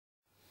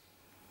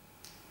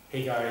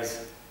Hey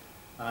guys,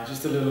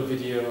 just a little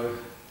video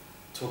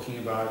talking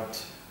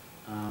about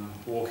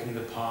walking the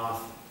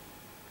path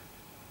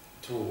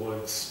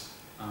towards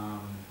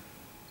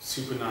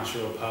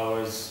supernatural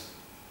powers,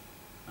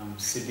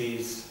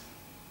 Siddhis.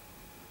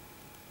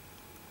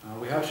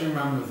 We have to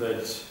remember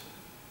that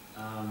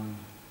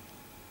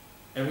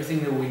everything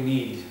that we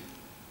need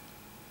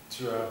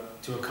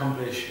to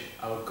accomplish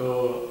our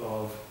goal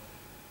of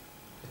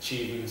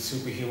achieving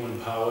superhuman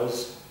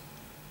powers,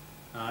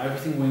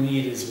 everything we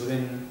need is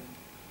within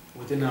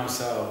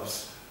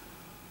ourselves,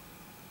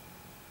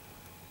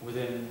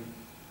 within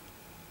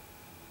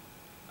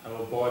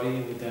our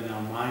body, within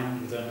our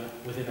mind,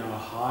 within our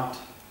heart,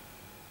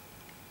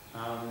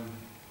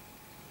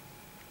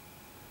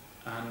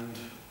 and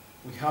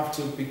we have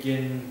to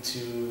begin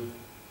to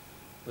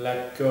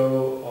let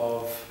go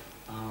of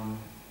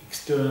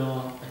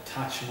external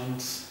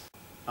attachments,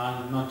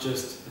 and not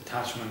just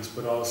attachments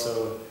but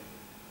also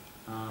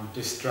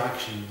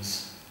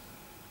distractions.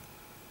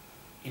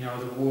 You know,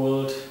 the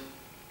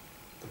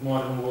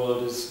modern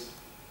world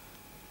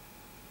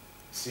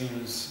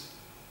seems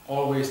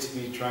always to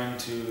be trying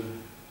to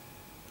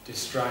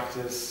distract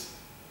us,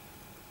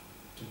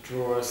 to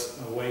draw us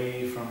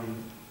away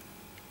from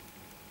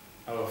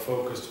our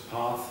focused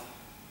path.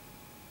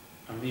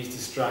 And these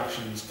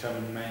distractions come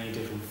in many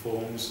different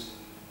forms.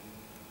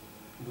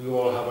 We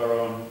all have our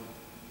own,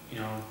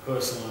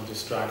 personal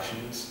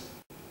distractions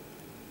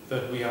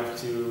that we have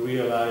to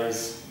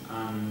realize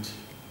and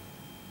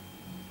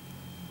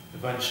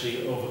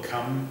eventually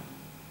overcome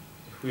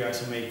if we are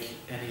to make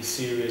any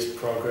serious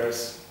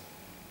progress,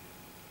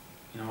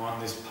 on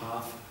this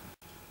path.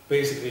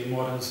 Basically,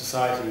 modern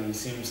society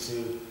seems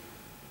to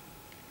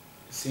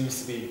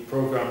be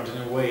programmed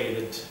in a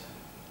way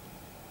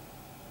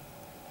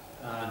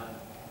that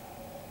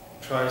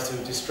tries to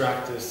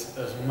distract us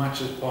as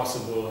much as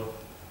possible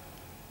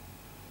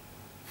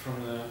from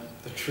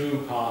the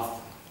true path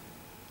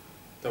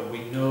that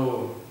we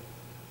know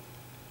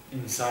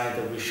inside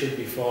that we should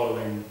be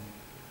following.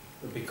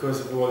 But because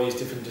of all these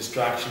different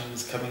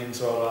distractions coming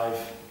into our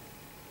life,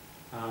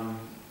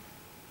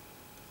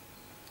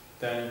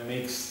 then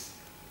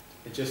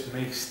it just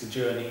makes the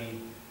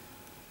journey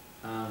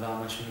that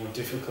much more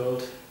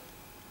difficult.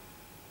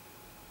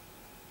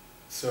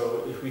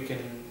 So if we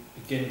can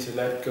begin to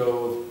let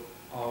go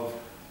of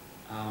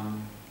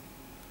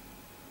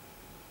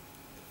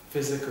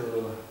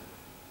physical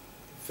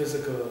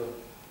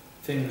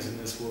things in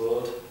this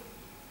world,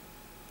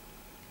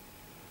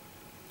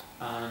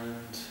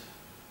 and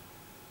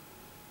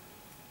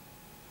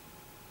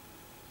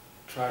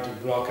try to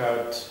block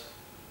out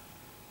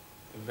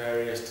the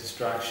various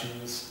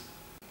distractions.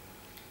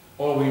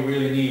 All we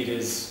really need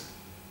is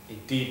a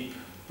deep,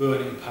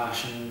 burning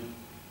passion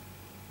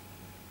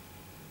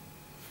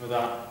for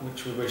that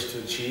which we wish to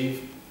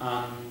achieve,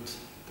 and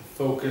the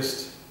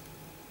focused,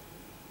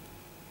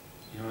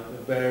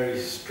 the very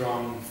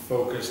strong,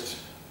 focused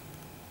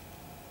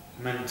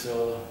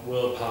mental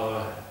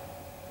willpower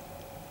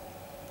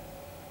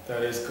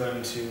that is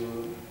going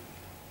to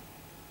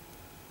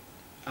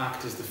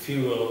act as the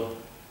fuel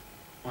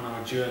on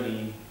our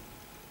journey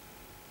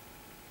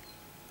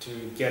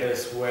to get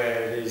us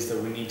where it is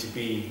that we need to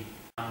be.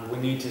 And we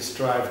need to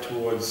strive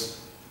towards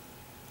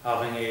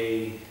having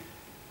a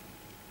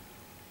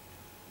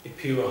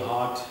pure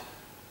heart,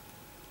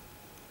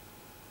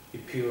 a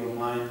pure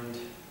mind,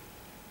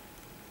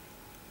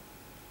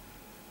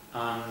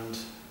 and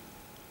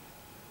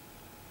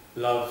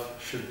love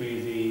should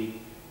be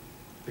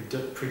the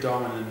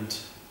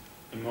predominant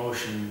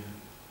emotion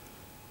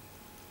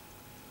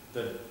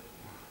that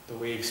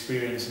we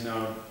experience in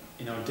our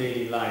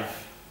daily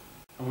life.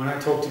 And when I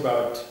talked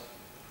about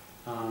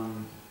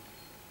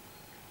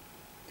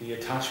the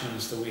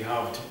attachments that we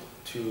have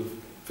to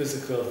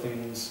physical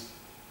things,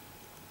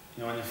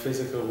 in the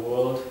physical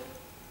world,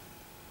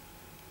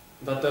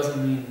 that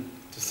doesn't mean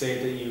to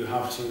say that you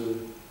have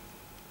to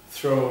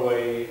throw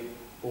away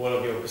all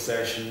of your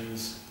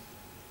possessions.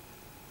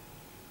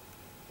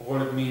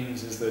 What it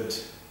means is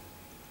that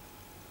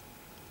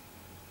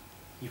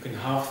you can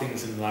have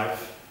things in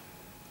life.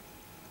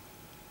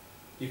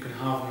 You can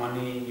have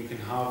money, you can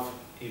have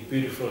a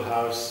beautiful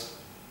house,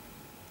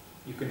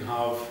 you can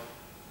have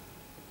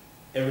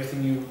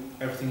everything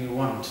you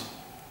want,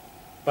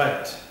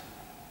 but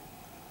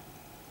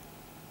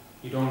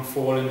you don't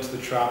fall into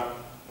the trap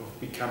of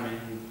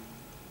becoming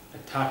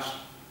attached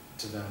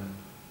to them,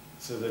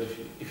 so that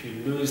if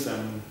you lose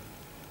them,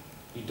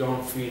 you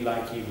don't feel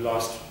like you've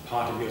lost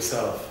part of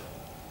yourself.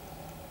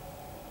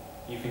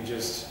 You can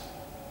just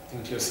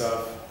think to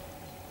yourself,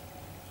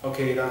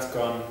 okay, that's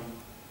gone,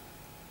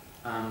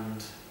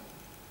 and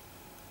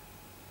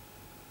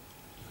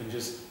you can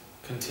just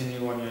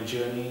continue on your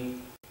journey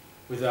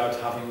without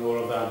having all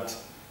of that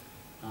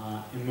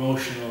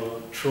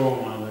emotional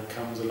trauma that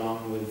comes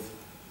along with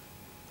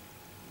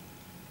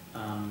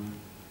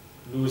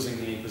losing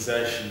a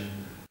possession.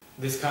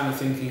 This kind of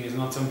thinking is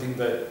not something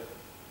that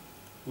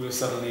will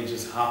suddenly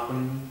just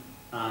happen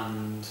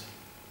and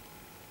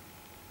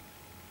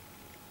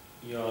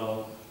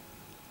you'll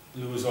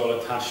lose all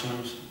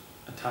attachments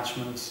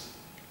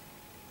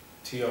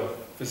to your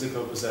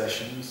physical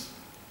possessions.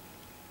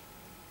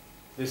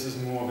 This is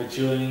more of a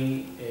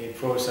journey, a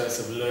process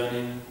of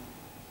learning,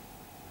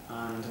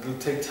 and it'll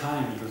take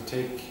time, it'll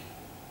take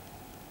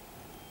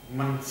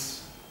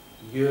months,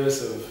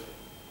 years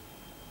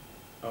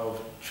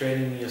of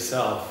training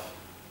yourself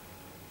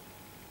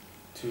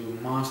to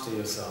master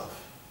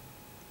yourself,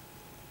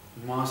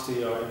 master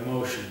your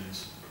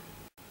emotions.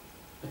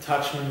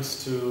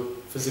 Attachments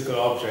to physical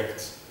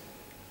objects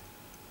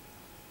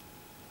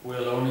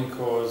will only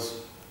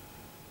cause,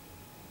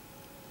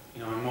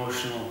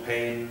 emotional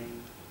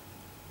pain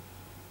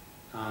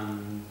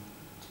and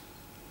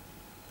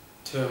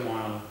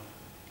turmoil.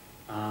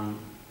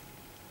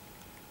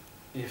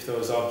 If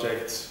those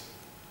objects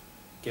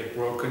get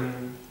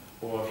broken,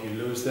 or if you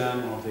lose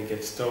them, or if they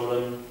get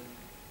stolen,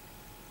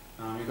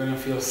 you're going to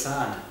feel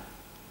sad,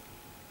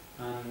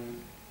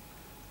 and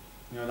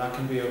that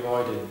can be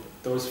avoided.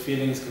 Those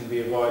feelings can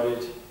be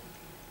avoided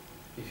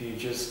if you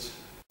just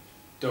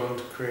don't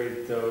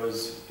create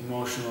those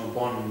emotional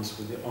bonds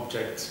with the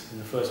objects in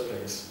the first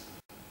place.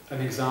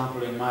 An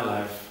example in my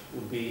life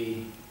would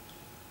be,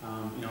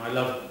 I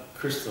love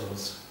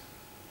crystals.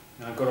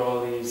 I've got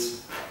all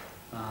these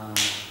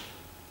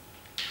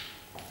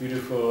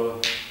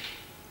beautiful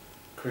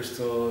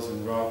crystals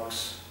and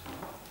rocks.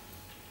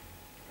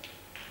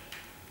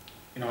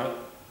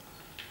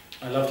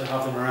 I love to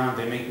have them around.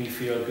 They make me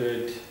feel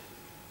good.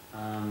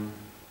 I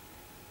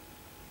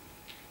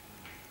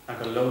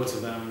got loads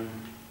of them.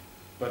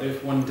 But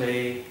if one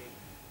day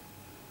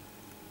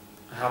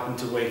I happen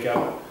to wake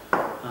up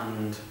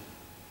and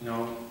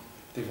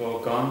they've all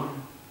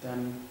gone,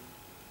 then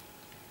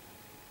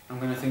I'm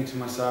going to think to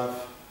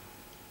myself,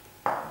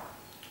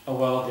 oh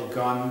well, they're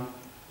gone.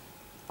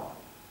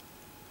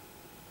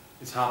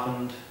 It's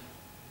happened.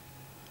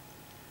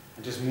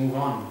 And just move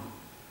on.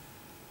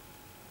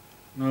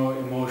 No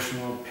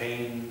emotional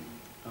pain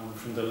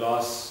from the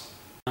loss.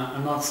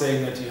 I'm not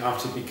saying that you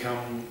have to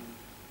become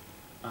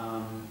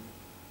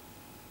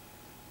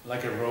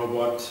like a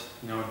robot,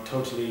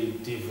 totally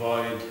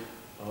devoid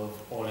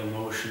of all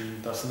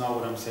emotion. That's not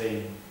what I'm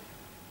saying.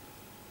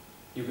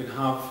 You can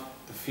have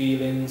the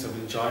feelings of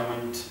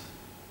enjoyment,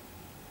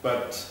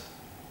 but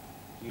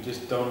you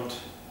just don't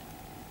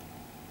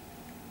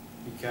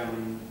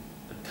become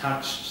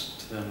attached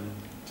to them,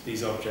 to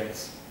these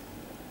objects,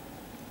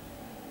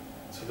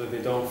 so that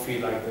they don't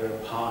feel like they're a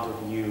part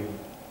of you.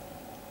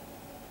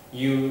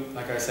 You,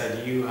 like I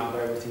said, you have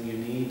everything you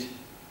need,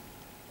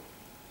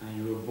 and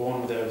you were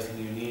born with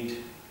everything you need.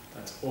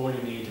 That's all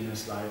you need in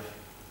this life.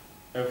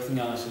 Everything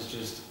else is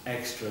just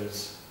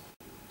extras.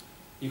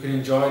 You can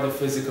enjoy the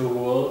physical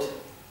world,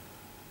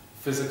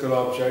 physical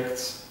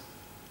objects,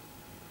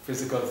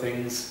 physical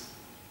things.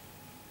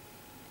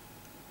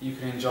 You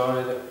can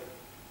enjoy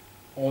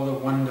all the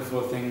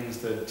wonderful things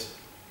that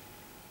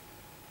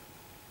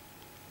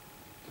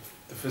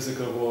the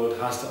physical world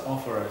has to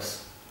offer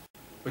us.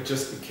 But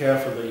just be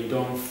careful that you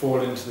don't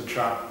fall into the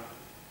trap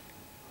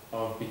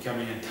of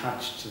becoming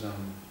attached to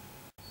them.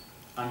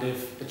 And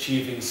if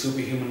achieving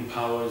superhuman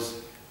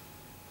powers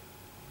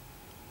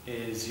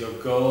is your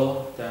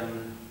goal,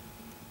 then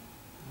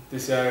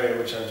this area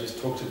which I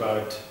just talked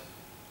about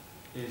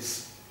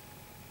is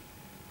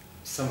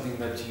something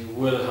that you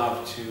will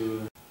have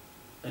to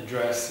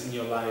address in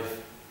your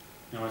life,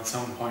 at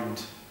some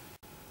point,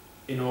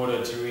 in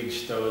order to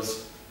reach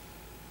those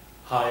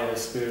higher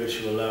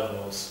spiritual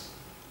levels.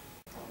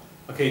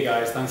 Okay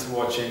guys, thanks for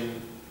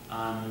watching,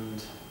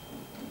 and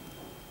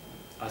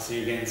I'll see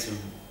you again soon.